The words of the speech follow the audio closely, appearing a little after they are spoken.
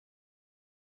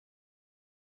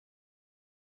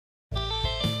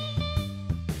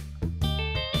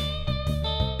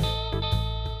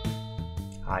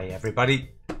Hi everybody,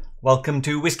 welcome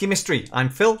to Whiskey Mystery. I'm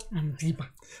Phil. I'm Deepa. I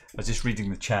was just reading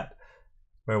the chat.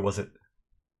 Where was it?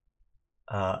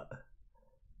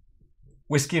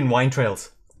 Whiskey and Wine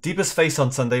Trails. Deepa's face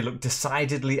on Sunday looked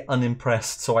decidedly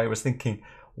unimpressed, so I was thinking,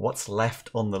 what's left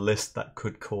on the list that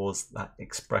could cause that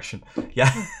expression?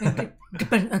 Yeah.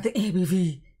 Depends on the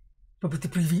ABV. But with the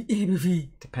previous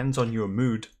ABV. Depends on your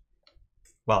mood.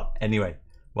 Well, anyway,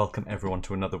 welcome everyone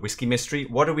to another Whiskey Mystery.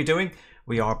 What are we doing?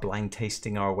 We are blind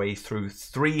tasting our way through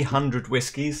 300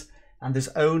 whiskies, and there's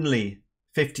only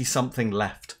 50 something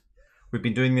left. We've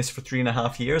been doing this for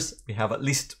 3.5 years. We have at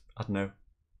least, I don't know,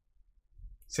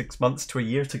 6 months to a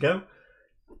year to go.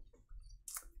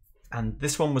 And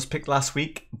this one was picked last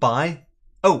week by,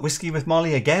 oh, Whiskey with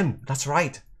Molly again. That's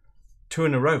right. 2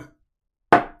 in a row.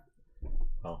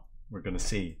 Well, we're going to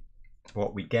see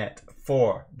what we get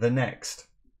for the next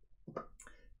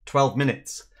 12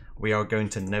 minutes. We are going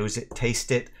to nose it,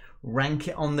 taste it, rank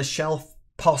it on the shelf,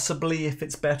 possibly if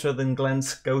it's better than Glen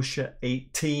Scotia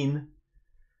 18.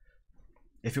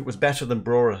 If it was better than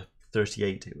Brora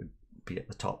 38, it would be at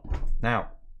the top. Now,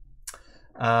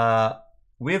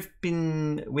 we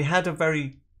had a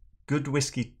very good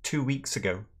whiskey 2 weeks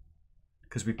ago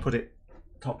because we put it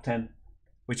top 10,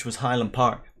 which was Highland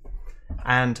Park.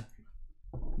 And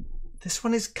this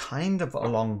one is kind of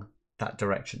along that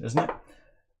direction, isn't it?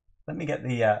 Let me get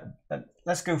the,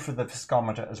 let's go for the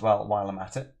viscometer as well while I'm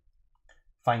at it.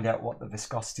 Find out what the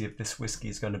viscosity of this whiskey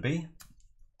is going to be.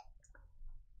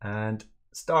 And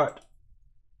start.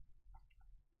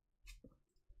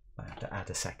 I have to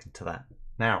add a second to that.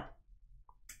 Now,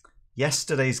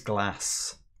 yesterday's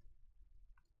glass.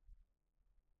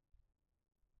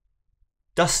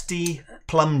 Dusty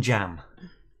plum jam.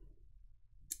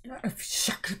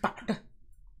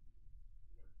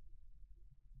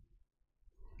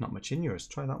 Not much in yours.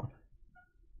 Try that one.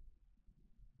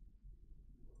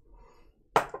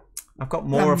 I've got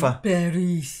more of a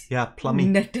berries. Yeah, plummy.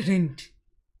 Nectarine.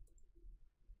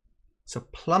 So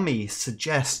plummy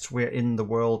suggests we're in the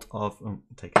world of, oh,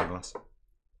 take a glass.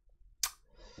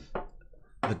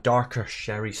 The darker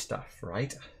sherry stuff,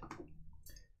 right?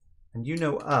 And you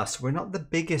know us, we're not the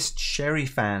biggest sherry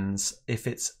fans if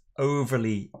it's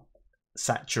overly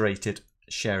saturated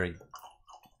sherry.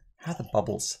 How are the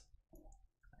bubbles?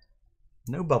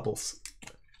 No bubbles.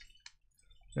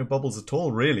 No bubbles at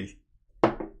all, really.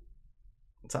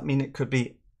 Does that mean it could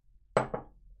be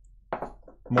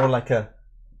more like a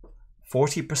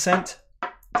 40%?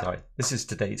 Sorry, this is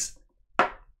today's.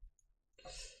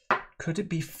 Could it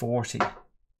be 40?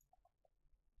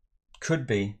 Could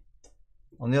be.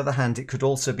 On the other hand, it could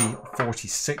also be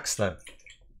 46 though.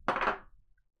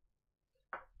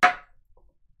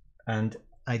 And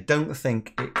I don't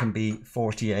think it can be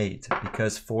 48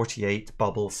 because 48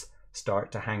 bubbles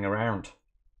start to hang around.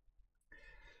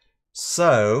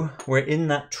 So we're in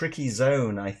that tricky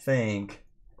zone, I think.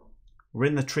 We're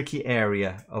in the tricky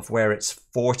area of where it's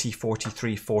 40,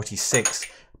 43, 46,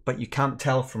 but you can't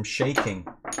tell from shaking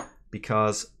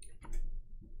because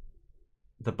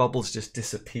the bubbles just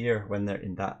disappear when they're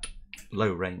in that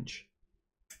low range.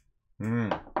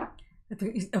 I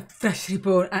think it's a freshly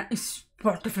born and it's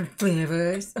got different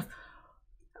flavours of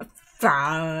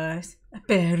flowers,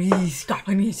 berries,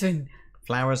 combination.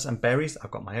 Flowers and berries.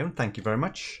 I've got my own. Thank you very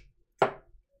much.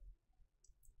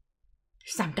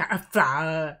 Some kind of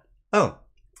flower. Oh.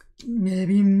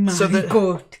 Maybe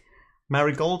marigold. So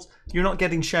marigolds? You're not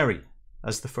getting sherry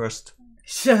as the first.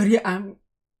 Sherry and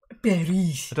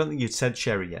berries. I don't think you'd said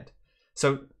sherry yet.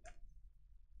 So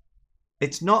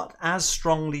it's not as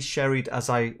strongly sherried as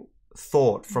I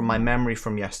thought from my memory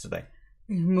from yesterday.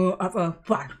 More of a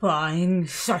white wine,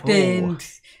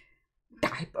 sauteed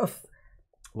type of.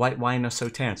 White wine or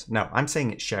sauternes? No, I'm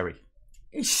saying it's sherry.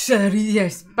 Sherry,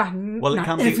 yes, but well,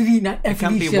 not every it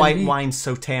can't be sherry. white wine,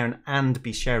 sauterne, and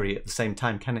be sherry at the same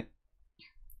time, can it?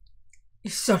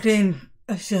 It's sauteed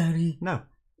a sherry. No,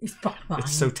 it's white wine.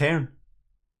 It's sauterne.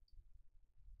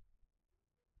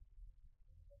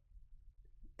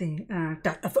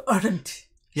 That of orange.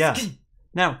 Yeah.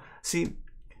 Now, see,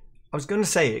 I was going to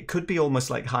say it could be almost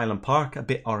like Highland Park, a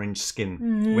bit orange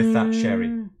skin with that sherry.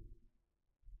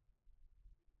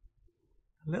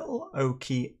 A little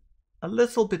oaky, a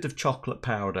little bit of chocolate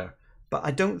powder, but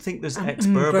I don't think there's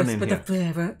ex-bourbon in here. The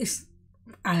flavour is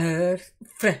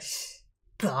fresh,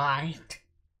 bright.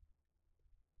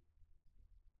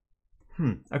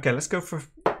 Okay, let's go for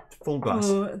full glass.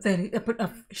 Oh, there is a bit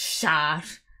of char.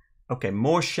 Okay,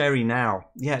 more sherry now.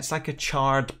 Yeah, it's like a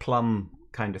charred plum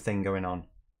kind of thing going on.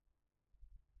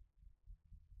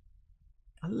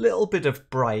 A little bit of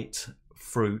bright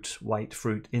fruit, white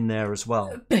fruit in there as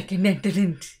well.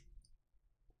 Nectarine.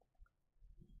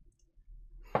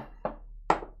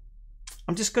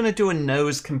 I'm just going to do a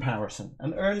nose comparison,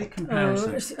 an early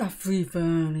comparison. Oh, it's a very,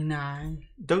 very nice.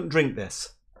 Don't drink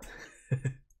this.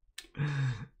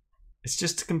 It's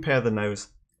just to compare the nose.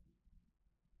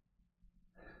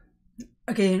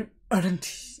 Again,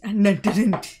 orange and then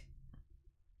didn't.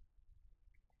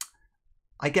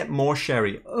 I get more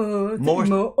sherry. More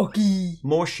oaky.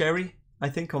 More sherry, I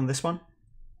think, on this one.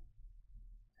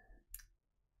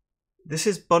 This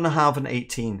is Bunnahabhain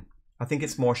 18. I think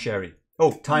it's more sherry.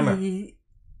 Oh, timer.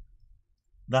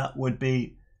 That would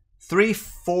be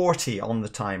 340 on the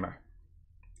timer.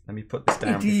 Let me put this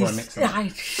down before I mix it. It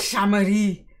is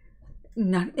summery,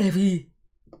 not heavy.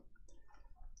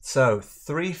 So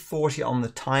 340 on the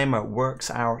timer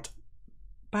works out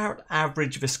about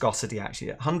average viscosity,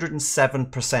 actually, at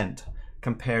 107%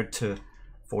 compared to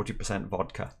 40%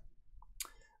 vodka.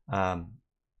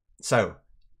 So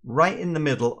right in the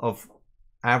middle of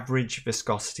average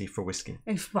viscosity for whiskey.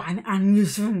 It's fine and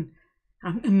useful.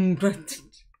 I'm impressed.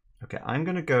 Okay, I'm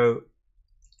going to go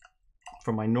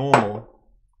for my normal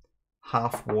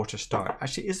half water start.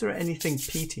 Actually, is there anything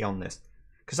peaty on this?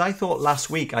 Because I thought last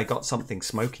week I got something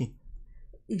smoky.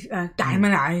 It's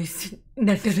caramelized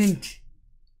nectarines.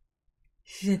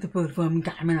 She said the word for me,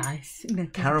 caramelized.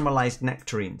 Caramelized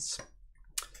nectarines.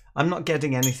 I'm not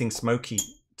getting anything smoky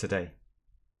today.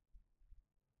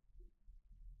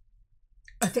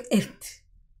 I think it's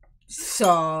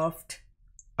soft.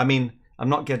 I mean, I'm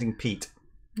not getting peat.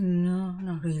 No,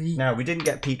 not really. No, we didn't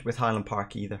get peat with Highland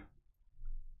Park either.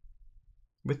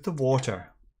 With the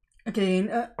water.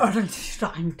 Again, orange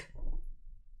strand.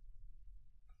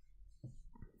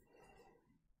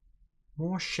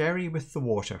 More sherry with the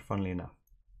water, funnily enough.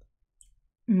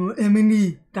 More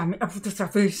lemony. Damn it, up with the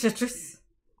surface citrus.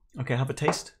 Okay, have a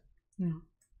taste. No.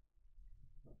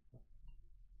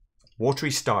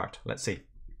 Watery start. Let's see.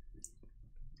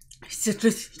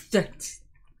 Citrus jet.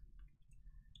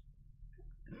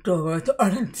 Toward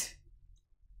orange.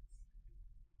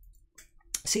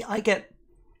 See, I get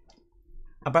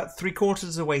about 3/4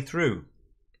 of the way through.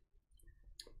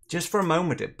 Just for a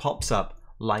moment, it pops up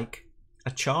like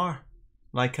a char.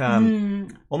 Like,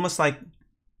 almost like,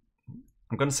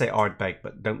 I'm going to say Ardbeg,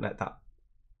 but don't let that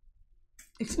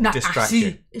it's not distract ashy.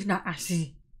 you. It's not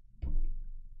ashy.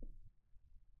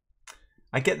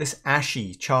 I get this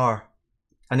ashy char,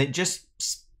 and it just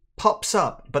pops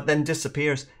up, but then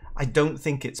disappears. I don't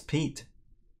think it's peat.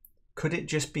 Could it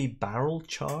just be barrel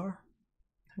char?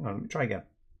 Hang on, let me try again.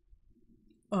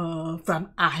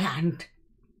 From Highland,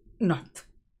 not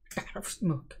that of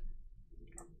smoke.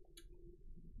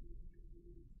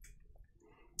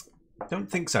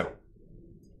 Don't think so.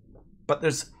 But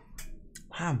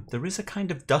there is a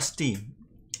kind of dusty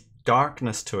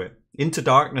darkness to it. Into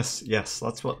darkness, yes,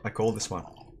 that's what I call this one.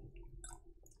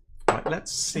 Right,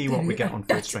 let's see what we get on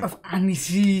full strength. Touch of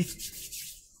aniseed.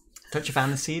 Touch of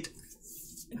aniseed.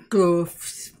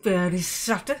 Cloves, very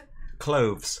subtle.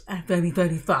 Cloves. And very,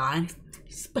 very fine.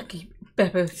 Spiky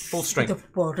peppers. Full strength. With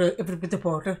the water, every bit of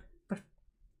water. But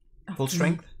full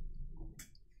strength.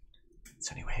 It's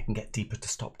the only way I can get deeper to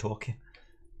stop talking.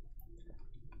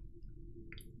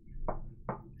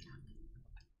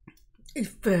 It's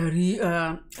very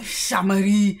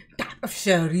summery, type of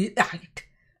sherry light,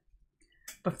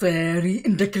 but very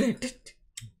integrated.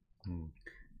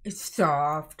 It's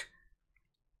soft.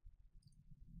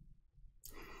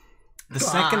 The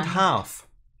second half.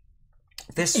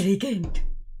 This. Elegant.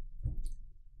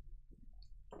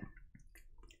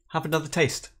 Have another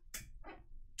taste.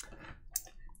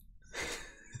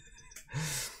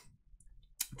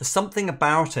 There's something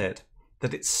about it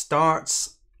that it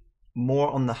starts more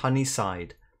on the honey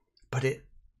side, but it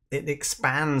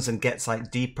expands and gets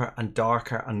like deeper and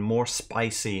darker and more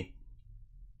spicy.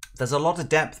 There's a lot of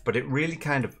depth, but it really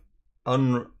kind of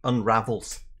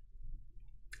unravels.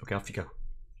 Okay, off you go.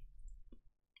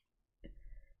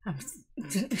 I'm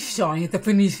sorry, the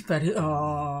finish very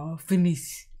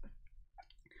finish.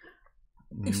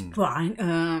 It's fine.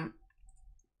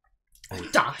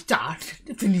 Dark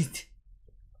finish,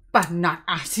 but not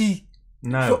ashy.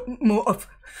 No. So more of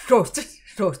roasted.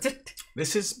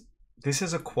 This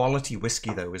is a quality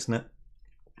whiskey though, isn't it?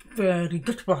 Very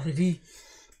good quality.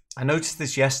 I noticed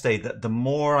this yesterday that the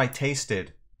more I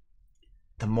tasted,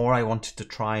 the more I wanted to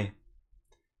try.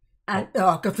 And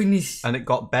finish. And it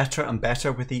got better and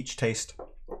better with each taste.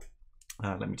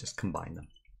 Let me just combine them.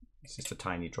 It's just a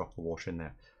tiny drop of water in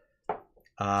there.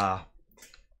 I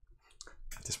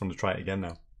just want to try it again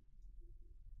now.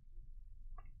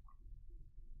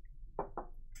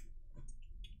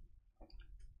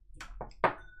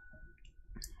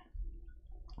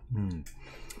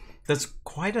 There's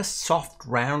quite a soft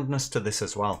roundness to this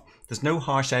as well. There's no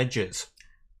harsh edges.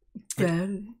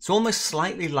 It's almost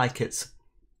slightly like it's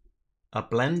a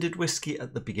blended whiskey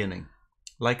at the beginning,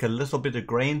 like a little bit of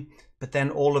grain, but then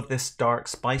all of this dark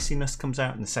spiciness comes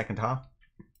out in the second half.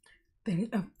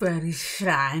 Very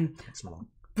strong. It's long.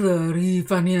 Blurry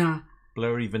vanilla.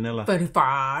 Blurry vanilla. Very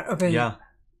far away. Yeah.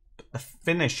 The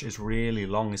finish is really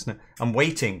long, isn't it? I'm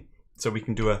waiting so we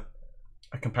can do a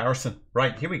comparison.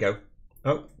 Right, here we go.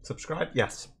 Oh, subscribe?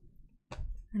 Yes.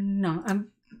 No,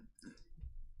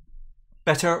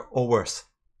 Better or worse?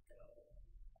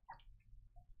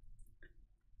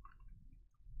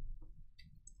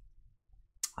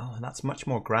 Oh, and that's much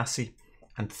more grassy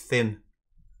and thin.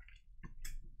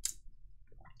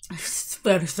 It's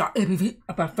very sorry,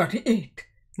 about 38.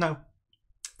 No,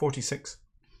 46.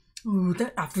 Oh,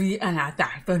 that I like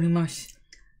that very much.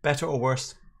 Better or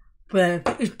worse?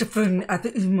 But it's different. I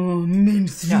think it's more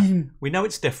mainstream. Yeah, we know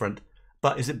it's different,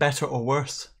 but is it better or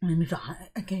worse? Let me try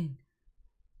it again.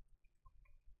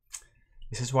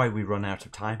 This is why we run out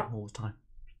of time all the time.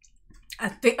 I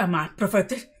think I might prefer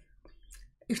this.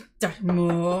 It's just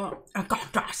more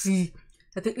contrasty.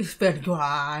 I think it's very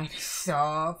dry,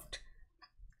 soft.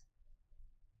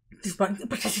 This one,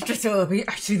 but it's just a bit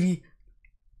actually.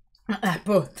 I like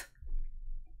both.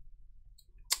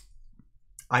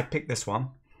 I picked this one.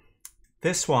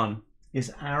 This one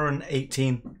is Aaron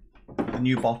 18, the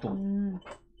new bottle.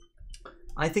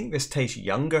 I think this tastes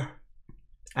younger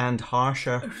and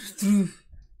harsher,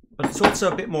 but it's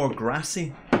also a bit more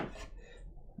grassy.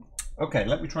 Okay,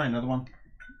 let me try another one.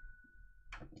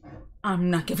 I'm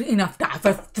not giving enough time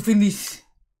to finish.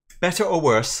 Better or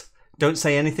worse? Don't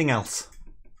say anything else.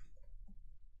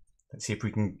 Let's see if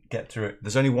we can get through it.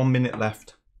 There's only 1 minute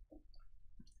left.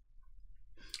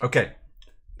 Okay,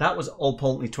 that was Old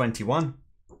Pulteney 21.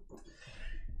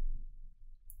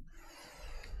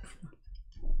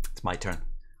 It's my turn.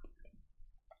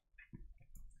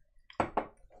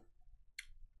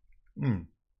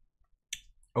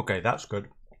 Okay, that's good.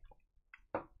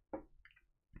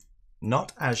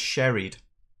 Not as sherried.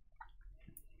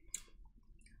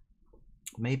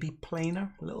 Maybe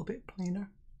plainer, a little bit plainer.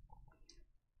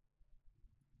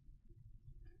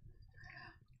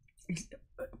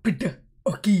 Bitter,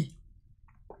 okay.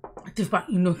 Just but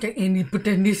you know, get any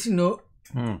bitterness, you know.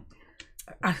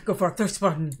 I go for this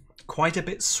one. Quite a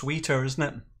bit sweeter, isn't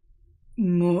it?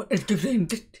 More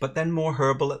independent. But then more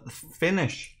herbal at the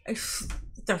finish. It's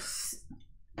just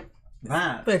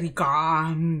That very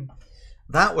calm.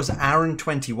 That was Aaron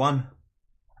 21.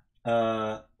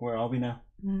 Where are we now?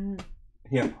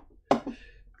 Here.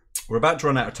 We're about to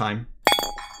run out of time.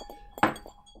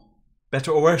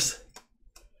 Better or worse?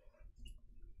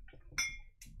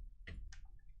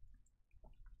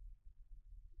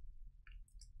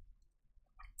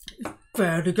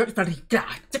 Very good, very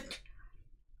classic.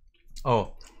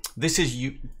 Oh, this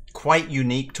is quite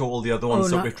unique to all the other ones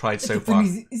that we've tried so far.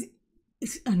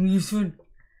 It's unusual.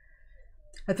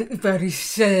 I think it's very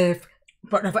safe.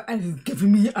 Whatever it's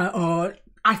given me at all,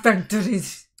 I think it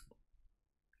is.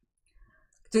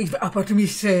 So it's about to be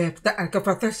safe that I go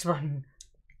for this one.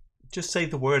 Just say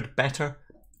the word better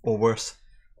or worse.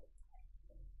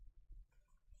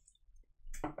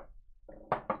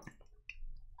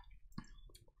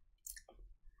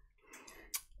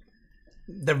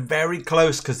 They're very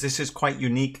close because this is quite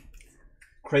unique.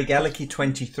 Craig Ellicky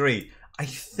 23. I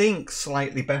think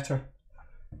slightly better.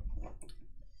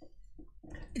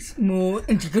 It's more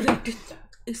integrated.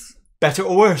 It's better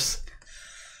or worse?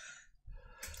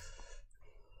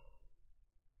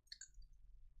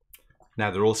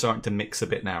 Now they're all starting to mix a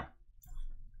bit now.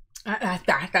 I like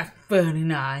that. That's very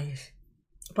nice.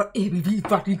 But ABV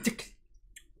 46.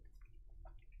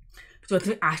 So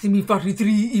they're asking me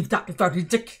 43 if that is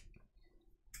 46.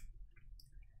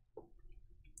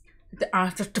 The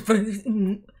answer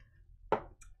different.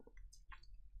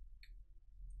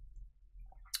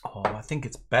 Oh, I think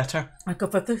it's better. I go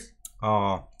for this.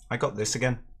 Oh, I got this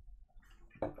again.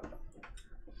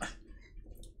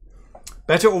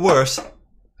 Better or worse?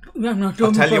 I'm not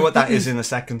I'll tell you what that is in a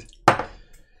second.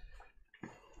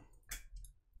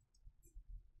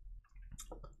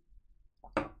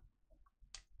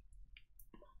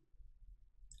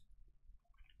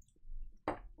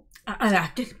 I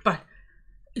like it, but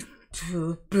it's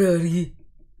too blurry.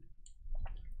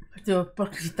 So,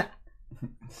 what is that?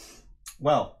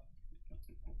 Well,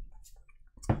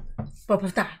 What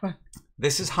was that one?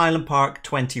 this is Highland Park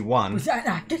 21. Was I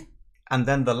like it? And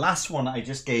then the last one I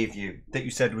just gave you that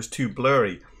you said was too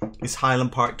blurry is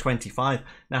Highland Park 25.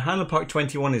 Now, Highland Park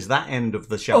 21 is that end of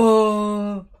the shelf.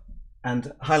 Oh.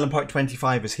 And Highland Park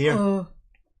 25 is here. Oh.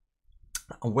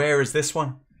 And where is this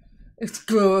one? It's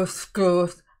close,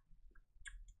 close.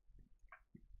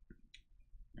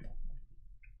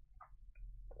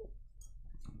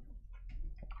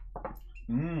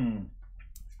 Mmm.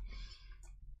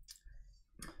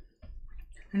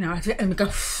 No, I think it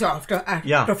got softer. I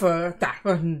Yeah. prefer that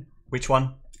one. Which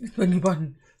one? The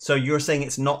one. So you're saying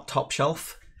it's not top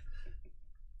shelf?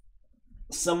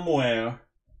 Somewhere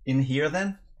in here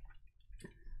then?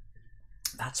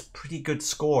 That's a pretty good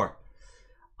score.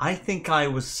 I think I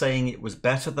was saying it was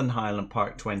better than Highland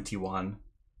Park 21.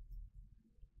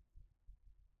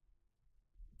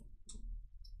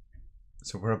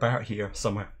 So we're about here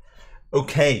somewhere.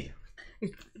 Okay.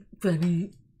 It's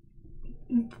very...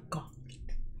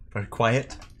 Very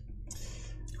quiet.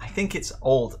 I think it's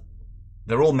old.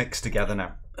 They're all mixed together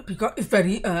now. Because it's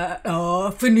very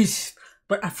finished,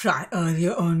 but I've tried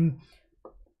earlier on.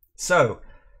 So,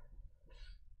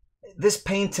 this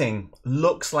painting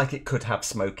looks like it could have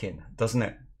smoke in, doesn't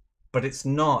it? But it's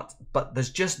not. But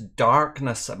there's just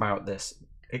darkness about this.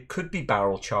 It could be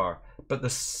barrel char, but the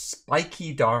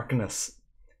spiky darkness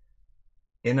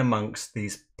in amongst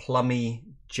these plummy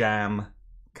jam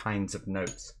kinds of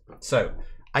notes. So,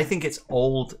 I think it's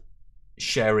old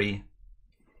sherry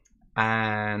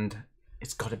and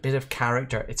it's got a bit of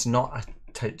character. It's not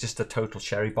just a total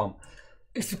sherry bomb.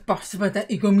 It's possible that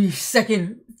it could be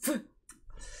second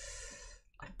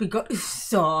because it's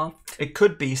soft. It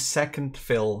could be second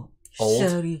fill old.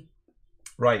 Sherry.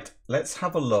 Right, let's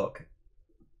have a look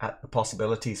at the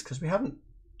possibilities because we haven't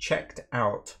checked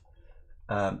out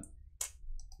the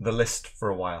list for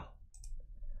a while.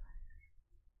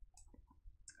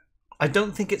 I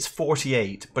don't think it's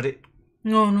 48, but it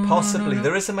possibly. No.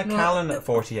 There is a Macallan at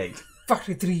 48.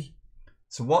 43.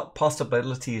 So what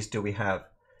possibilities do we have?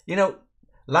 You know,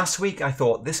 last week I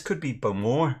thought this could be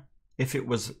Bowmore if it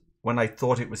was when I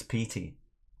thought it was peaty.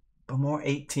 Bowmore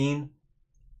 18.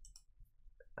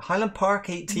 Highland Park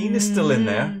 18 is still in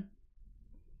there.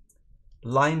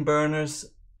 Lime Burners,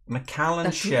 Macallan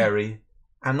Sherry,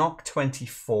 Annock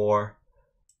 24.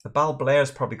 The Balblair's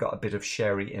probably got a bit of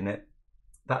sherry in it.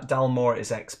 That Dalmore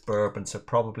is ex-Bourbon, so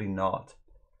probably not.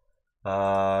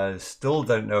 Still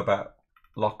don't know about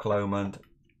Loch Lomond.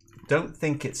 Don't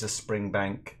think it's a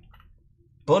Springbank.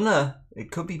 Bunna,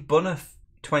 it could be Bunna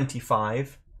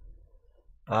 25.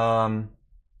 Highland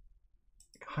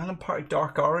Park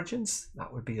Dark Origins,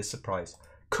 that would be a surprise.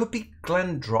 Could be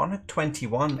Glendronach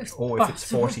 21. If it's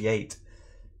 48.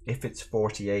 If it's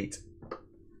 48.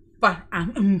 But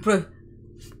I'm impressed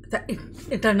that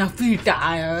it doesn't feel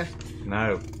tired.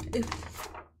 No.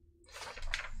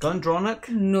 Glendronach?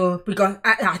 No, because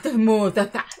I think more than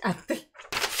that. I think.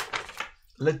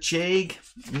 Laphroaig,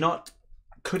 not.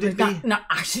 Could it be? Not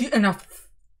actually enough.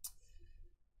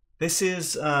 This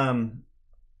is Laphroaig,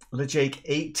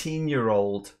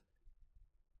 18-year-old.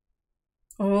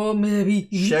 Oh, maybe.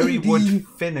 Sherrywood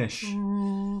finish.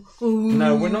 Oh,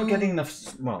 No, we're not getting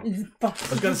enough. Well, I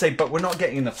was going to say, but we're not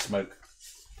getting enough smoke.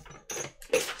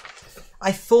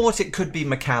 I thought it could be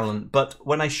Macallan, but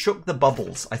when I shook the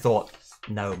bubbles, I thought,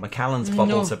 no, Macallan's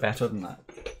bubbles are better than that.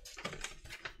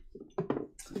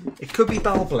 It could be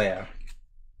Balblair.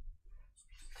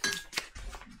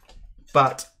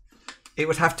 But it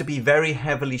would have to be very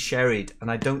heavily sherried, and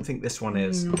I don't think this one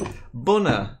is.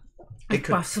 Bunna. It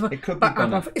could be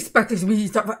Bunna. It's better to be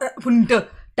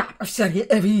that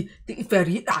sherry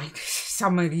very light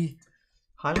summery.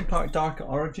 Highland Park Dark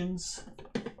Origins.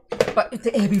 But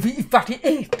the ABV is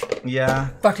 48. Yeah.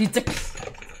 46.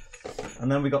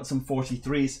 And then we got some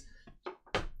 43s.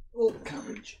 Oh, can't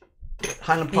reach.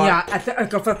 Highland Park. Yeah, I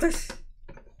go for this.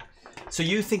 So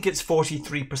you think it's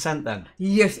 43% then?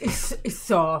 Yes, it's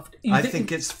soft. I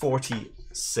think it's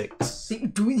 46.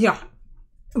 Yeah.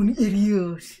 Only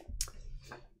areas.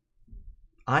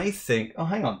 I think. Oh,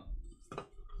 hang on.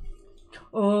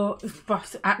 Oh, it's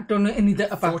fast. I don't know anything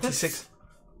about 46. this.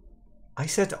 I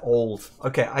said old.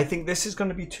 Okay, I think this is going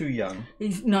to be too young.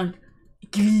 It's not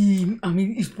clean. I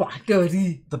mean, it's quite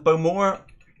dirty. The Bowmore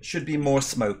should be more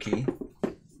smoky.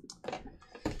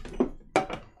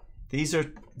 These are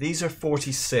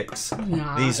 46.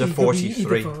 Yeah, These are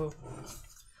 43.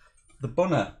 The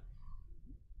Bunna.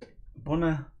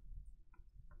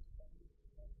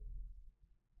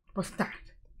 What's that?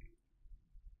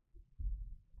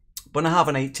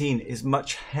 Bunnahabhain 18 is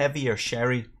much heavier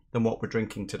sherry than what we're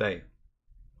drinking today.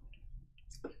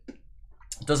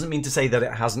 Doesn't mean to say that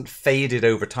it hasn't faded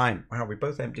over time. Wow, we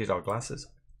both emptied our glasses.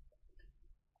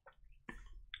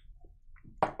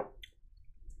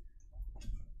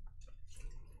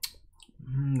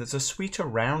 There's a sweeter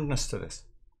roundness to this.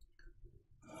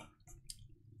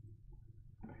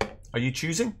 Are you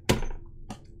choosing?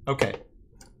 Okay.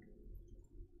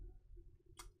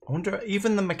 I wonder,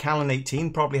 even the Macallan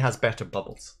 18 probably has better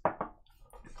bubbles.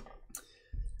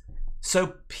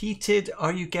 So, peated,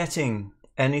 are you getting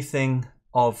anything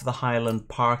of the Highland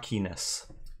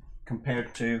Parkiness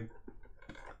compared to...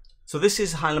 So this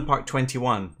is Highland Park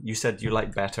 21. You said you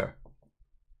like better.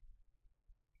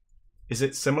 Is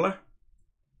it similar?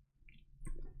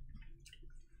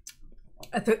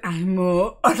 I think I'm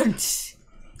more orange.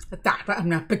 That, but I'm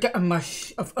not big at a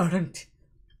mush of orange.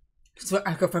 So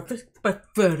I go for this, but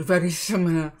very, very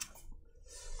similar.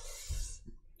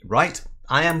 Right.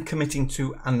 I am committing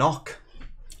to a knock.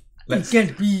 Let's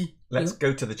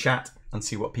go to the chat and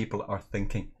see what people are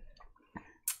thinking.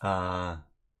 I'll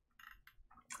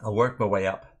work my way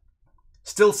up.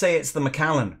 Still say it's the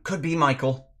Macallan. Could be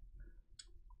Michael.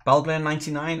 Balblair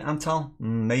 99, Antal?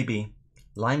 Maybe.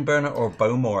 Limeburner or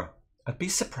Bowmore? I'd be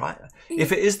surprised.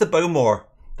 If it is the Bowmore,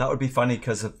 that would be funny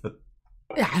because of the...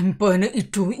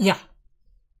 Limeburner too, yeah.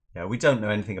 Yeah, we don't know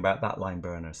anything about that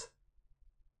Limeburners.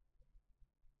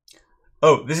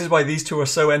 Oh, this is why these two are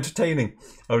so entertaining.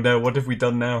 Oh no, what have we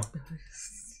done now?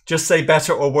 Just say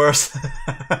better or worse.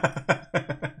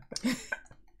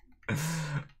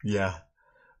 Yeah.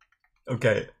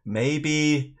 Okay,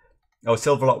 maybe... Oh,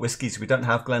 Silverlock Whiskies. We don't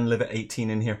have Glenlivet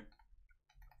 18 in here.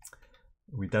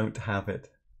 We don't have it.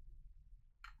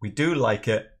 We do like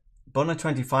it. Bona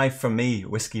 25 for me,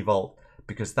 Whiskey Vault,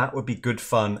 because that would be good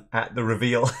fun at the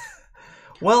reveal.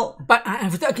 Well... But I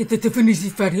have to get the finish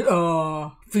is very...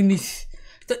 finish.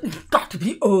 That's got to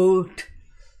be old.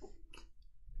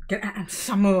 Get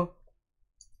summer.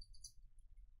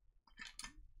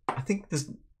 I think there's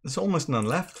almost none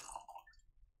left.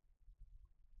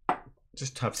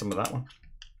 Just have some of that one.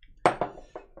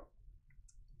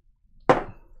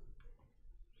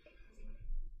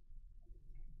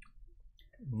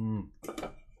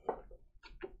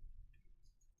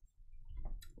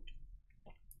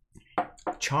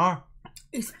 Char.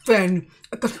 It's very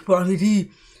good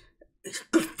quality. It's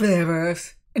good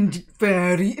flavors and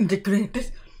very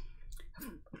integrated.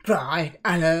 Bright,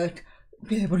 alert,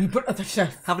 be able to put other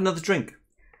stuff. Have another drink.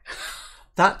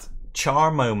 That char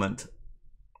moment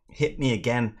hit me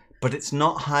again, but it's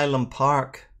not Highland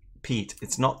Park peat.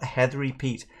 It's not the heathery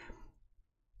peat.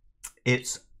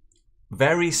 It's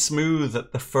very smooth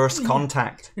at the first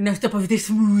contact. You're not supposed to be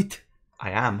smooth.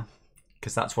 I am,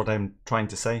 because that's what I'm trying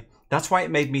to say. That's why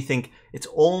it made me think it's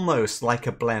almost like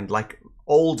a blend, like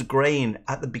old grain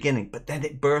at the beginning, but then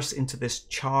it bursts into this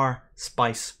char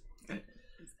spice.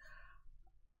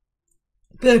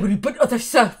 But put other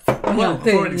stuff. Well, I've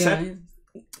already said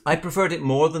I preferred it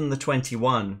more than the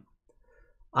 21.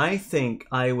 I think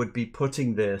I would be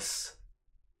putting this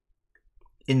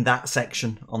in that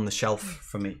section on the shelf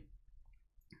for me.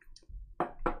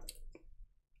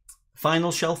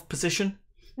 Final shelf position?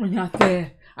 We're not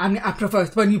there. I prefer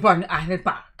 21 and it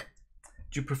back.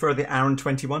 Do you prefer the Aaron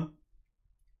 21?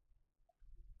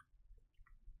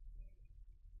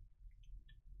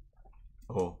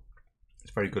 Oh,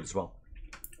 it's very good as well.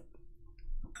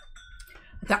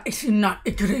 That is not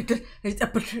integrated.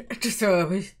 It's a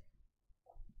service.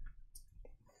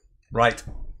 Right.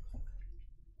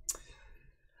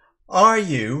 Are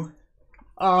you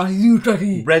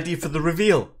ready for the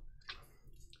reveal?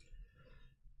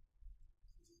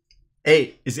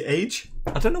 Is it age?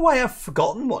 I don't know why I've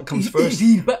forgotten what comes first.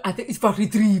 But I think it's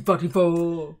 43,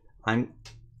 44.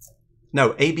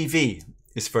 No, ABV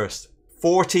is first.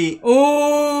 40.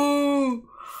 Oh!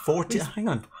 40. Hang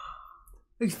on.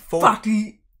 It's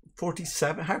 40.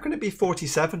 47. How can it be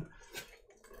 47?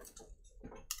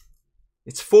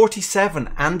 It's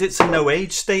 47 and it's a no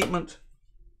age statement.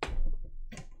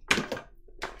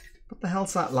 What the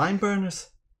hell's that? Lime burners?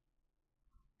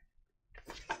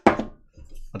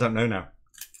 I don't know now.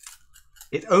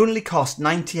 It only cost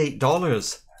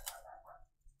 $98.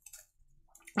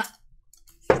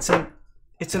 It's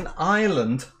an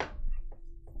island.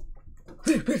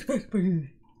 It's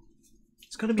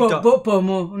going to be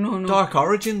Dark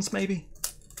Origins, maybe.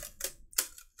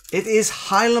 It is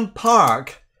Highland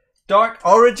Park Dark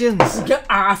Origins. Get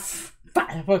off,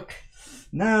 firework.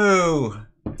 No.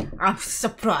 I'm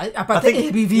surprised about the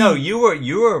ABV. No, you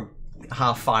were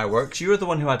half fireworks. You were the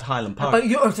one who had Highland Park. But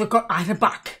you also got Island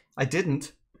back. I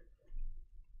didn't.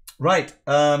 Right.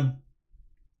 We'll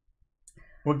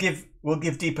give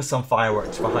Deepa some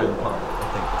fireworks for Highland Park,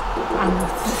 I think. I'm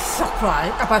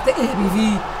surprised about the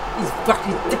ABV. It's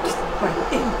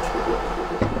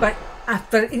 46.8. But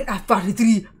after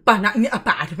 43, but not in a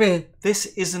bad way. This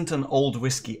isn't an old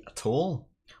whiskey at all.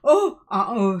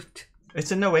 Oh,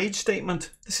 It's a no age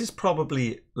statement. This is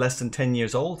probably less than 10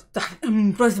 years old. I'm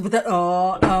impressed with that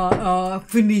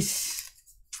finish.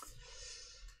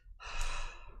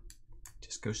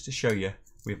 Just goes to show you,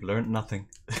 we've learnt nothing.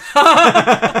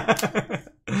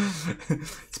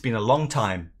 It's been a long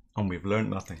time and we've learnt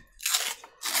nothing.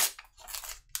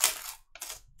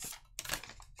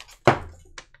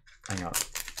 Hang on.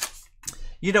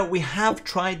 You know, we have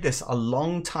tried this a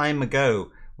long time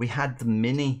ago. We had the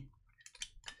mini.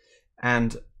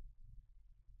 And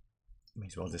may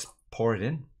as well just pour it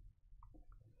in.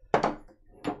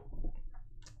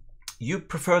 You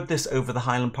preferred this over the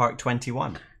Highland Park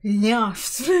 21? Yeah,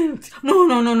 straight.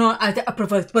 No. I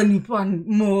prefer 21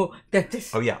 more than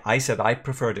this. Oh yeah, I said I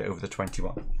preferred it over the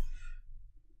 21.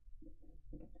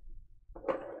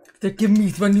 They give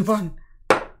me 21.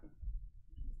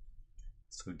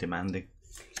 So demanding.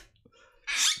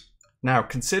 Now,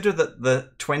 consider that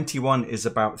the 21 is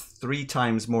about 3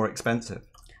 times more expensive.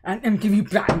 And give you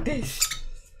blind this.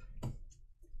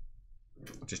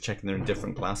 Just checking they're in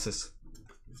different glasses.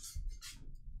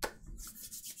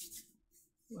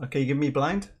 Okay, you give me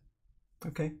blind?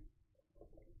 Okay.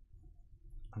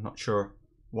 I'm not sure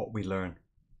what we learn,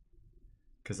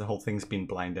 because the whole thing's been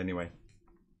blind anyway.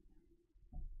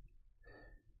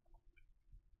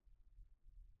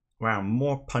 Wow,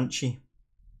 more punchy.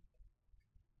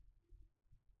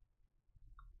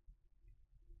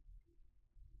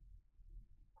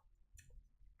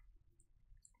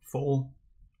 Full.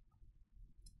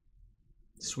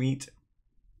 Sweet.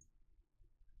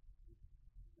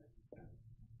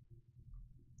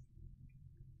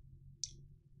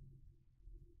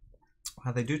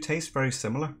 Wow, they do taste very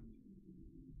similar.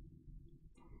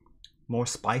 More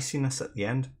spiciness at the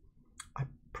end. I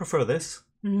prefer this.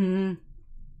 Mm-hmm.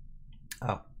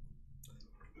 Oh.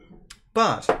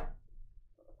 But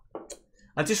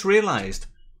I just realised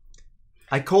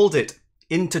I called it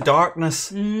Into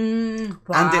Darkness.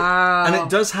 Wow. And it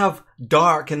does have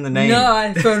dark in the name.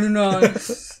 No, very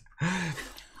nice.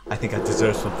 I think I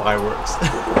deserve some fireworks.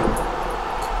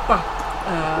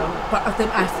 But of them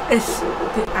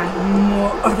they are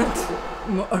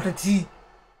more orange.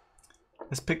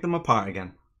 Let's pick them apart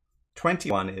again.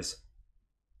 21 is.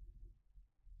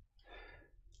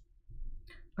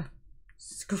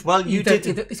 Well, you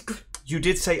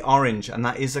did say orange, and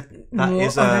that is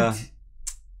a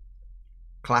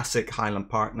classic Highland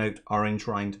Park note, orange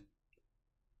rind.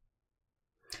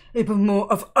 Even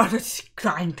more of orange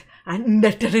grind and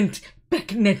netted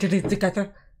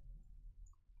together.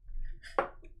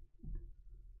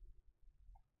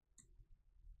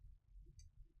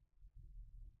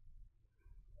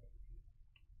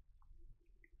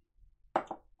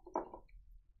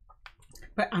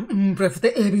 But I'm impressed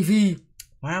with the ABV.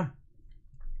 Wow.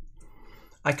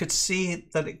 I could see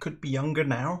that it could be younger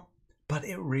now, but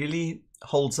it really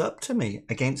holds up to me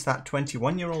against that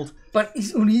 21-year-old. But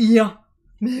it's only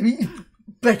maybe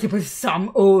better with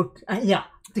some old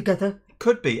together.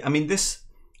 Could be. I mean, this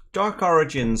Dark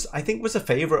Origins, I think, was a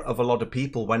favourite of a lot of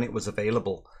people when it was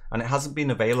available, and it hasn't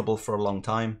been available for a long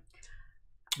time.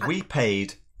 We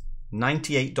paid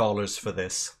 $98 for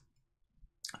this.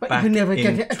 But you can never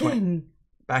get it again.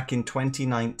 Back in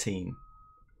 2019.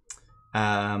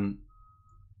 Now,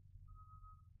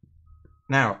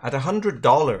 at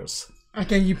 $100...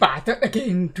 Again, you buy that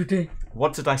again today.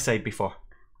 What did I say before?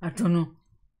 I don't know.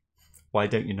 Why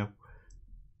don't you know?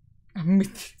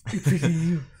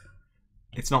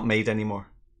 It's not made anymore.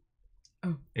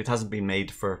 Oh. It hasn't been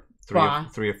made for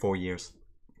three or 4 years.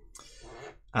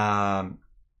 But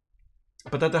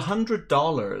at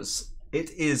 $100, it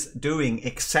is doing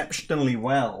exceptionally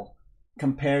well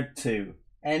compared to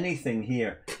anything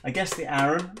here. I guess the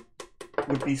Aaron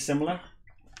would be similar.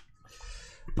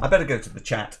 I better go to the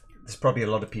chat. There's probably a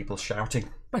lot of people shouting.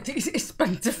 But it's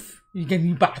expensive. You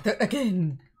can buy that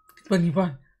again.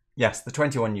 21. Yes, the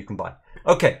 21 you can buy.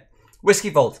 Okay, Whiskey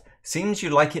Vault. Seems you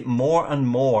like it more and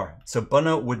more. So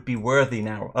Bunno would be worthy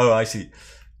now. Oh, I see.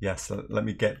 Yes, let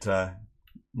me get...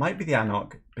 might be the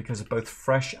Anarch because of both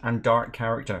fresh and dark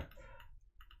character.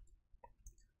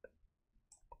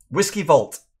 Whiskey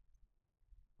Vault.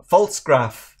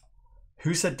 Falsgraph.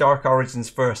 Who said Dark Origins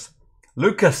first?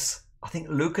 Lucas. I think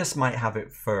Lucas might have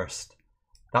it first.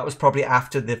 That was probably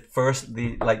after the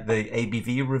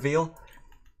ABV reveal.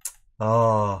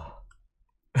 Oh.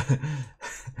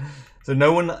 So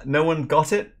no one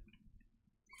got it?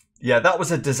 Yeah, that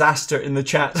was a disaster in the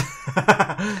chat.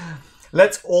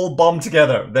 Let's all bomb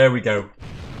together. There we go.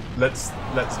 Let's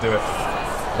do it.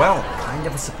 Well, kind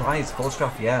of a surprise,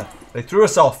 Falsgraph, yeah. They threw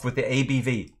us off with the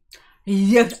ABV.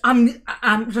 Yes, I'm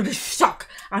really shocked.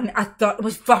 And I thought it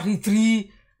was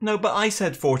 43. No, but I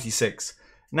said 46.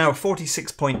 Now,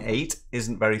 46.8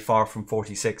 isn't very far from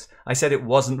 46. I said it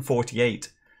wasn't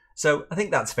 48. So I think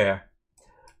that's fair.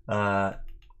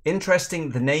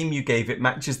 Interesting, the name you gave it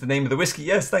matches the name of the whiskey.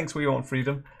 Yes, thanks, We Want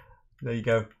Freedom. There you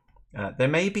go. There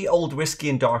may be old whiskey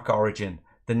in Dark Origin.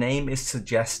 The name is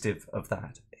suggestive of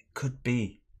that. It could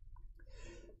be.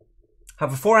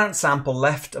 Have a 4-ounce sample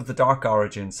left of the Dark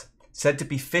Origins. Said to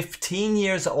be 15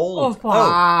 years old. Oh,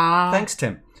 wow. Thanks,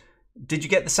 Tim. Did you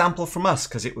get the sample from us?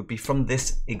 Because it would be from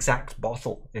this exact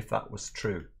bottle, if that was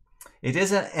true. It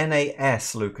is an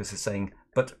NAS, Lucas is saying,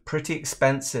 but pretty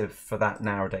expensive for that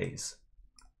nowadays.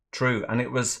 True, and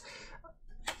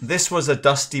this was a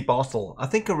dusty bottle. I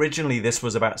think originally this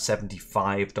was about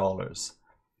 $75,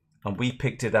 and we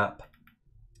picked it up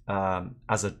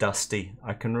as a dusty.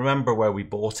 I can remember where we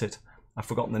bought it. I've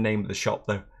forgotten the name of the shop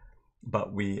though,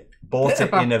 but we bought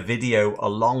it in a video a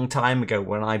long time ago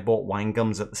when I bought wine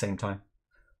gums at the same time.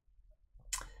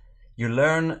 You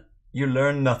learn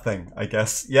nothing, I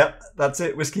guess. Yep, that's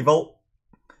it, Whiskey Vault.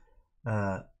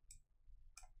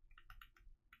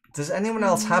 Does anyone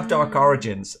else have Dark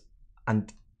Origins?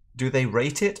 And do they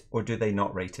rate it or do they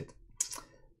not rate it?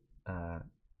 And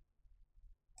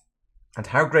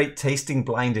how great tasting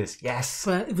blind is. Yes.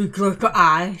 But if we close our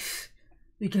eyes,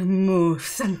 we get more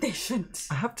sensations.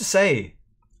 I have to say,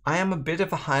 I am a bit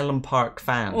of a Highland Park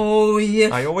fan. Oh,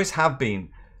 yes. I always have been.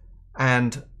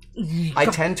 And I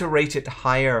tend to rate it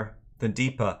higher than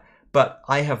deeper. But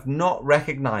I have not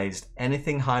recognised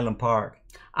anything Highland Park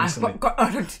recently. I've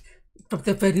got it from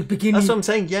the very beginning. That's what I'm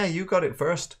saying. Yeah, you got it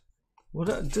first. What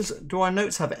do our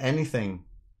notes have anything?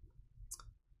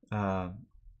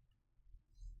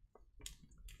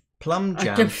 Plum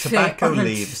jam, tobacco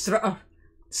leaves,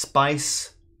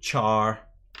 spice, char.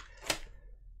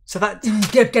 So that you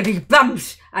kept getting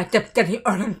plums, I kept getting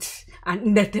orange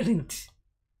and nectarines.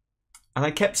 And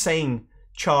I kept saying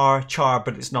char,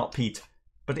 but it's not peat.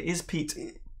 But it is peat.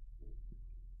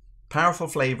 Powerful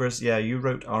flavours. Yeah, you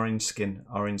wrote orange skin.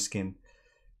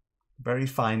 Very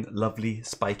fine, lovely,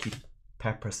 spiky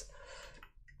peppers.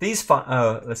 These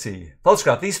let's see.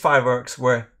 Volkscraft, these fireworks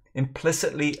were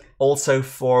implicitly also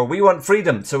for We Want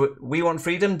Freedom. So We Want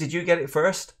Freedom, did you get it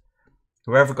first?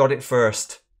 Whoever got it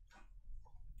first.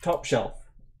 Top shelf,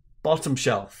 bottom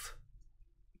shelf,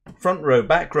 front row,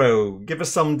 back row. Give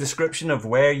us some description of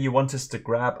where you want us to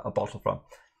grab a bottle from.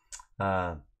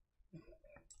 Oh,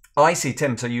 I see,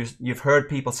 Tim. So you've heard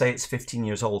people say it's 15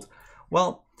 years old.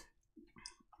 Well,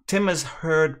 Tim has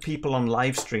heard people on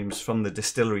live streams from the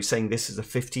distillery saying this is a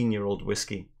 15-year-old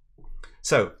whiskey.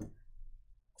 So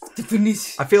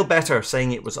I feel better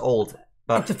saying it was old.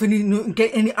 But if you don't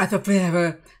get any other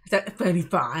flavour, that's very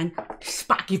fine.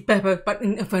 Spiky pepper, but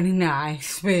in a very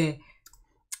nice way.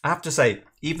 I have to say,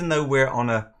 even though we're on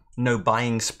a no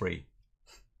buying spree,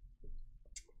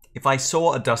 if I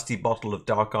saw a dusty bottle of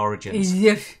Dark Origins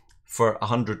for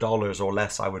 $100 or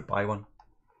less, I would buy one.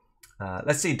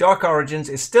 Let's see, Dark Origins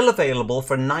is still available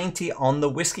for $90 on the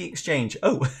Whisky Exchange.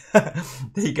 Oh,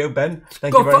 there you go, Ben.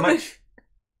 Thank you very much.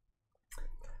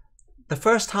 The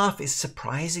first half is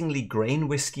surprisingly grain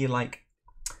whiskey-like.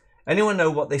 Anyone know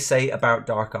what they say about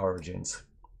Dark Origins?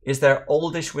 Is there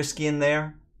oldish whiskey in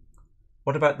there?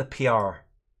 What about the PR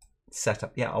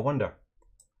setup? Yeah, I wonder.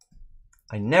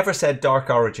 I never said Dark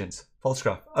Origins. False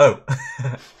graph. Oh.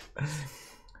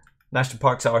 National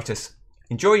Parks artist.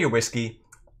 Enjoy your whiskey.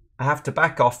 I have to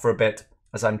back off for a bit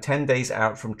as I'm 10 days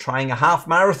out from trying a half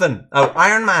marathon. Oh,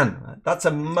 Ironman. That's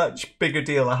a much bigger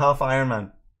deal, a half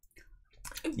Ironman.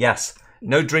 Yes.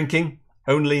 No drinking.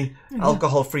 Only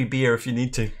alcohol-free beer if you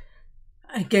need to.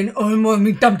 Again, almost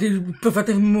me tempted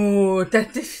to more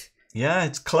that. Yeah,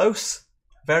 it's close.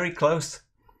 Very close.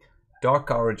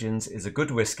 Dark Origins is a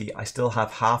good whiskey. I still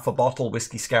have half a bottle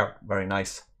Whiskey Scout. Very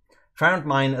nice. Found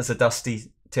mine as a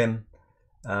dusty, Tim,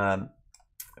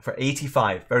 for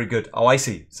 85. Very good. Oh, I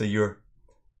see. So your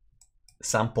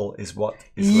sample is what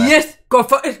is left. Yes, go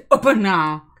for it. Open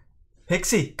now.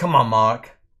 Hixie, come on,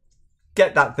 Mark.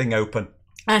 Get that thing open.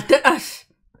 And us.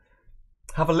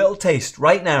 Have a little taste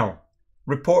right now.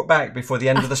 Report back before the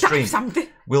end of the stream. Something.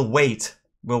 We'll wait.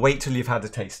 We'll wait till you've had a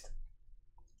taste.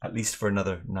 At least for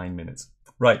another 9 minutes.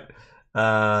 Right.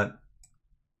 So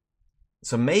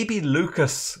maybe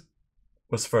Lucas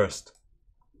was first.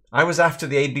 I was after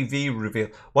the ABV reveal.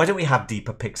 Why don't we have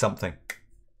Deepa pick something?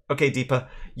 Okay, Deepa.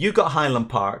 You got Highland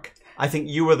Park. I think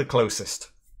you were the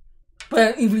closest.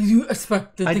 Well, even you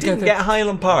expected I didn't get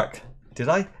Highland Park. Did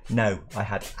I? No. I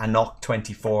had Anok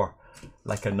 24.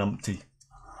 Like a numpty.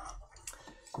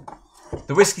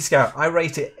 The Whiskey Scout. I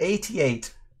rate it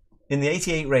 88. In the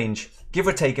 88 range. Give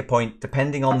or take a point,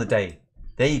 depending on the day.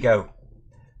 There you go.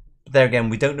 There again,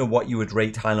 we don't know what you would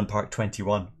rate Highland Park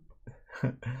 21.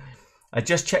 I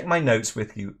just checked my notes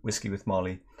with you, Whiskey with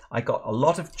Molly. I got a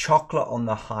lot of chocolate on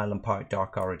the Highland Park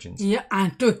Dark Origins. Yeah,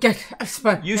 and to get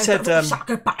you said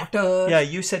chocolate powder. Yeah,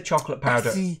 you said chocolate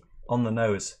powder on the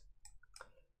nose.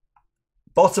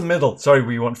 Bottom middle. Sorry,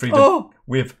 we want freedom. Oh,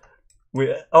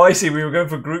 Oh, I see. We were going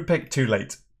for group pick. Too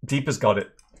late. Deepa's got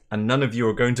it. and none of you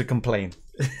are going to complain.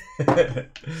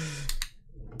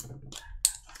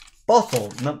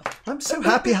 Bottle. I'm so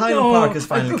happy Highland Park has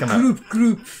finally come out.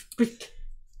 Group.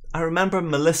 I remember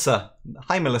Melissa.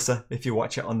 Hi, Melissa, if you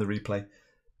watch it on the replay.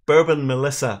 Bourbon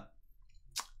Melissa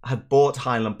had bought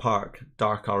Highland Park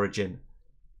Dark Origin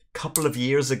a couple of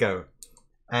years ago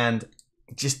and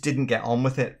just didn't get on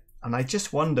with it. And I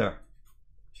just wonder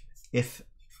if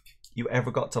you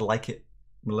ever got to like it,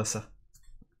 Melissa.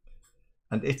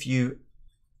 And if you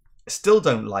still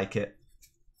don't like it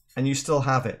and you still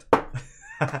have it.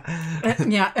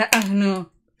 Yeah, I don't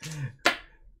know.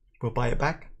 We'll buy it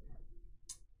back.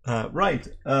 Right.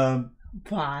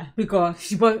 Why? Because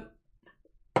she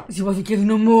wasn't getting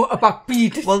no more about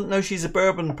beat. Well, no, she's a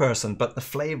bourbon person, but the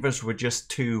flavors were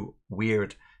just too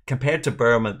weird. Compared to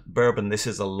bourbon, this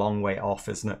is a long way off,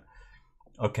 isn't it?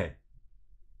 Okay.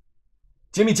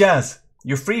 Jimmy Jazz,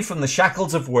 you're free from the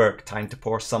shackles of work. Time to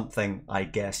pour something, I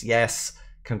guess. Yes.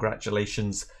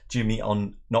 Congratulations, Jimmy,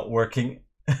 on not working.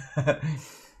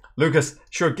 Lucas,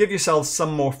 sure, give yourselves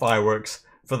some more fireworks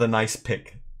for the nice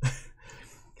pick.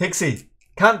 Hixie,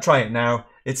 can't try it now.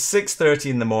 It's 6:30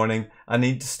 in the morning. I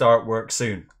need to start work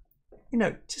soon. You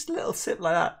know, just a little sip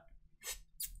like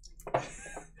that.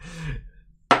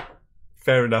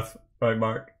 Fair enough. Right,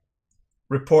 Mark.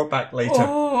 Report back later.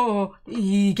 Oh,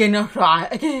 you gonna try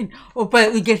again? Oh,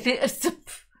 but we get it a sip.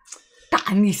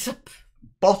 Tiny sip.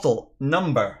 Bottle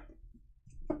number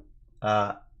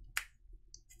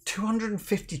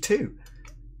 252.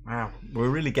 Wow, we're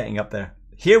really getting up there.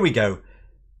 Here we go.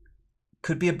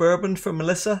 Could be a bourbon for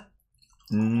Melissa.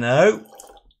 No.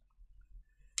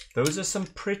 Those are some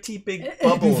pretty big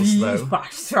bubbles, though.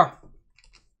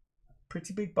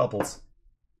 Pretty big bubbles.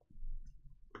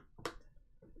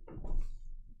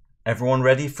 Everyone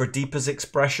ready for Deepa's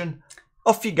expression?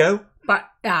 Off you go. But,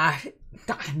 damn,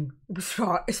 it was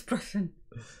short expression.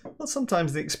 Well,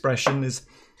 sometimes the expression is,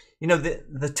 you know,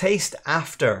 the taste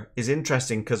after is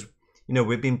interesting because, you know,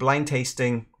 we've been blind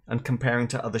tasting and comparing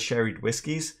to other sherried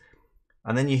whiskies.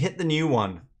 And then you hit the new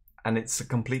one and it's a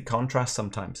complete contrast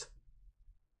sometimes.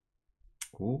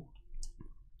 Ooh,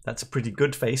 that's a pretty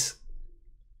good face.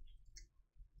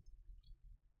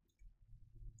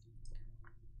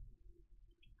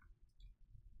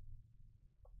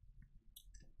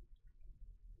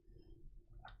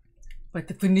 But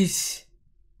the finish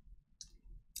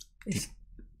is...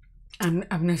 I'm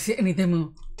not saying anything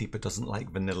more. Deepa doesn't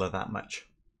like vanilla that much.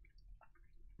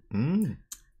 The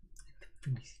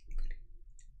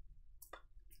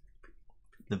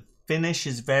finish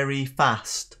is very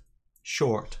fast,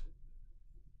 short.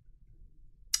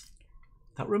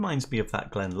 That reminds me of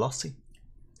that Clynelish,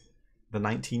 the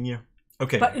 19-year.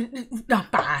 Okay. But it's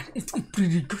not bad. It's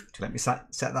pretty good. Let me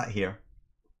set that here.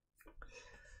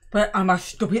 But I must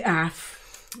stop it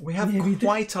off. We have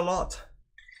quite a lot.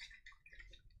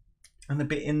 And a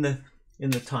bit in the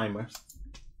timer,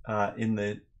 in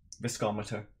the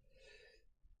viscometer.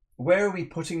 Where are we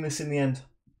putting this in the end?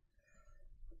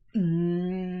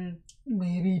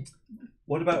 Maybe.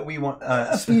 What about we want?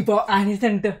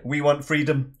 We want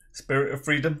freedom, spirit of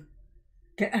freedom.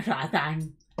 Get a rat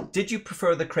down. Did you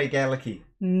prefer the Craigellachie?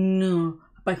 No,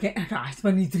 but get a rat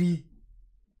 23.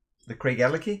 The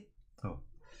Craigellachie? Oh,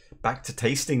 back to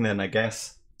tasting then, I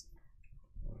guess.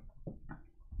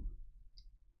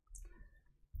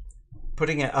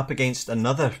 Putting it up against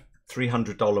another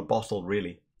 $300 bottle,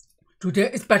 really. Today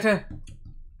is better.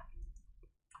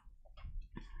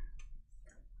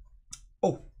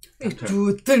 Oh, it's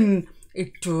too thin.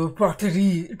 It's too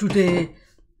pottery today.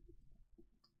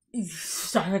 It's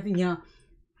starting here.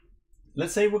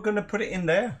 Let's say we're going to put it in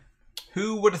there.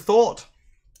 Who would have thought?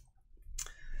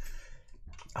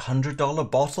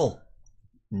 $100 bottle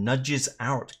nudges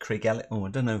out Craigellachie. Oh, I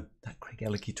don't know. That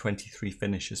Craigellachie 23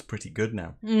 finish is pretty good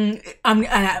now.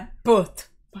 Both.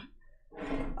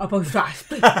 About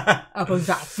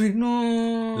raspberry.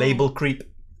 No. Label creep.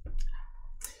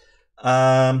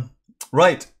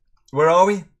 Right. Where are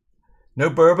we? No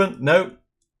bourbon? No.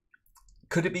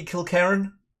 Could it be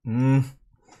Kilkerran?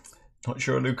 Not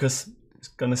sure, Lucas. It's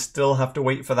gonna still have to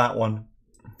wait for that one.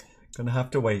 Gonna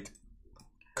have to wait.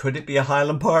 Could it be a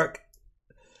Highland Park?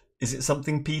 Is it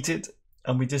something peated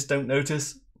and we just don't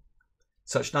notice?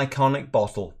 Such an iconic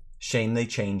bottle. Shame they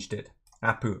changed it.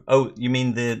 Apu. Oh, you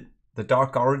mean the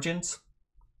Dark Origins?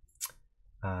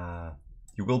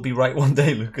 You will be right one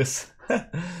day, Lucas.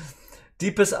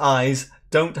 Deepa's eyes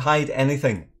don't hide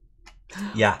anything.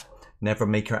 Yeah, never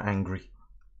make her angry.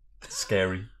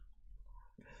 Scary.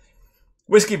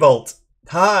 Whiskey Vault.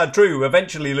 Ha, true.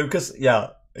 Eventually, Lucas. Yeah,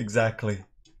 exactly.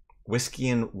 Whiskey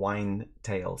and wine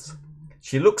tales.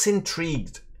 She looks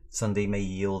intrigued. Sunday may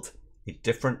yield a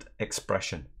different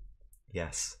expression.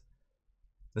 Yes.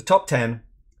 The top 10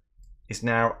 is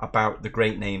now about the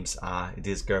great names. Ah, it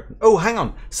is Gerben. Oh, hang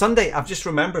on. Sunday, I've just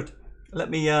remembered. Let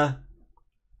me,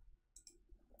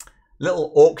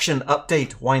 little auction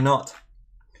update. Why not?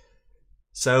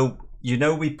 So, you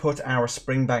know we put our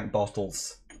Springbank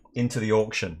bottles into the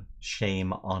auction.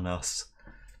 Shame on us.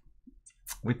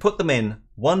 We put them in,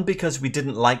 one because we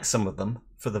didn't like some of them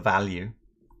for the value,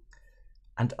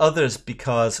 and others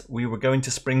because we were going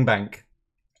to Springbank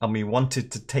and we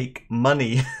wanted to take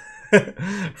money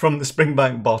from the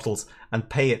Springbank bottles and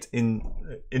pay it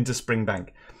into Springbank.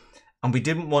 And we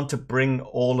didn't want to bring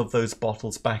all of those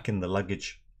bottles back in the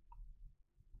luggage.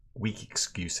 Weak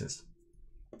excuses.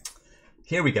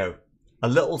 Here we go. A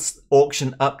little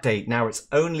auction update. Now it's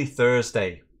only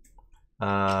Thursday.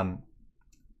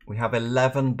 We have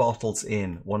 11 bottles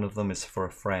in. One of them is for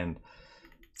a friend.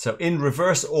 So in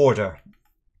reverse order.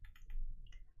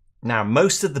 Now,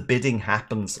 most of the bidding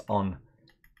happens on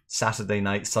Saturday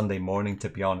night, Sunday morning, to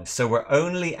be honest. So we're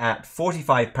only at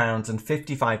 £45 and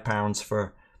 £55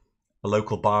 for a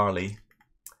local barley.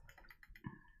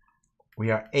 We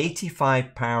are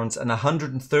 £85 and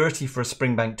 £130 for a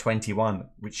Springbank 21,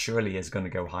 which surely is going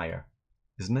to go higher,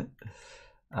 isn't it?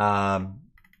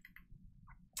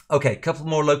 Okay, a couple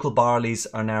more local barleys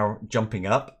are now jumping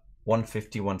up.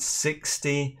 150,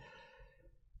 160.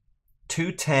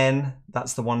 210,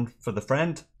 that's the one for the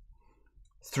friend.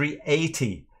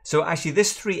 380. So actually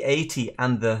this 380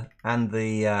 and the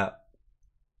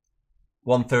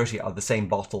 130 are the same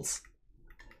bottles.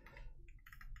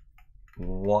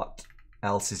 What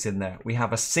else is in there? We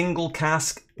have a single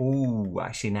cask. Ooh,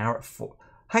 actually now at 4.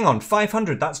 Hang on,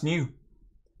 500, that's new.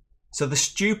 So the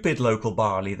stupid local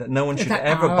barley that no one should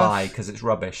ever buy because it's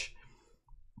rubbish,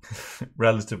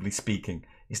 relatively speaking,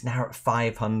 is now at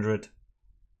 500.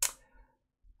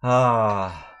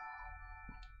 Ah.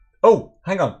 Oh,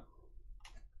 hang on.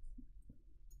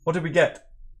 What did we get?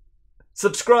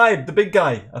 Subscribe, the big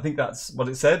guy. I think that's what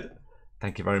it said.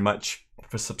 Thank you very much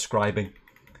for subscribing.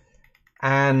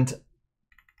 And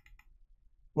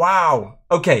wow.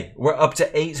 Okay, we're up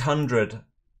to 800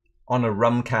 on a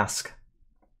rum cask.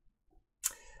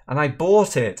 And I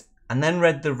bought it and then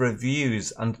read the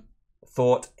reviews and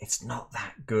thought it's not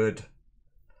that good.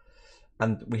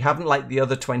 And we haven't liked the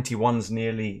other 21s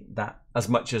nearly that as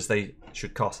much as they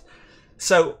should cost.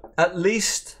 So at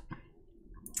least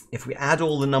if we add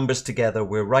all the numbers together,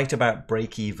 we're right about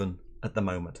break even at the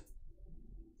moment.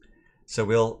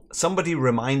 So somebody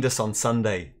remind us on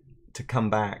Sunday to come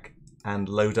back and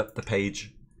load up the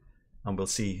page and we'll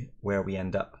see where we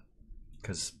end up.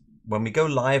 Because when we go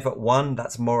live at 1,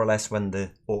 that's more or less when the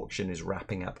auction is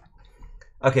wrapping up.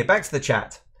 Okay, back to the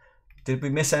chat. Did we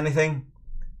miss anything?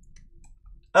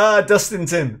 Ah,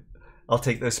 Dustin's in. I'll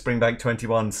take those Springbank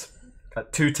 21s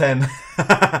at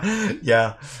 210.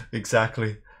 Yeah,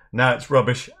 exactly. Now it's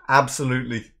rubbish.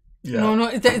 Absolutely. Yeah. No,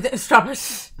 it's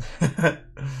rubbish.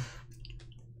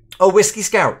 Oh, Whiskey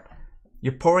Scout.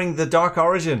 You're pouring the Dark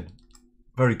Origin.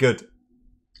 Very good.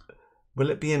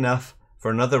 Will it be enough for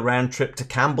another round trip to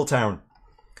Campbelltown?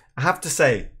 I have to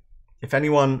say, if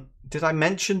anyone... Did I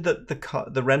mention that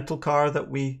the rental car that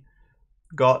we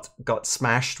got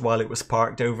smashed while it was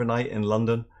parked overnight in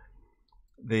London?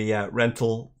 The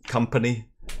rental company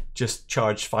just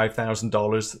charged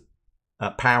 $5,000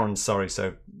 pounds, sorry,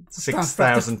 so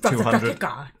 6,200.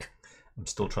 I'm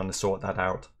still trying to sort that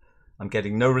out. I'm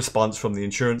getting no response from the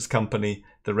insurance company,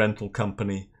 the rental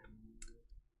company.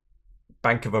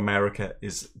 Bank of America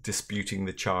is disputing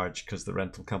the charge because the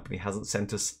rental company hasn't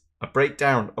sent us a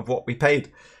breakdown of what we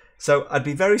paid. So I'd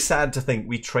be very sad to think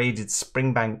we traded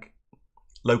Springbank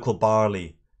local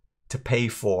barley to pay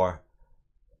for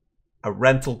a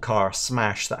rental car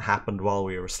smash that happened while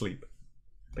we were asleep.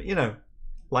 But you know,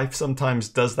 life sometimes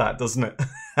does that, doesn't it?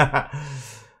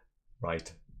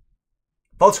 Right.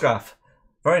 Falsgraf.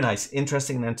 Very nice,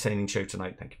 interesting and entertaining show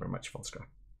tonight. Thank you very much, Falsgraf.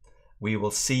 We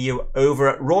will see you over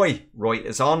at Roy. Roy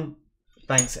is on.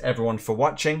 Thanks everyone for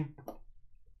watching.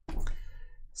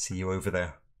 See you over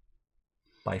there.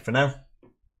 Bye for now.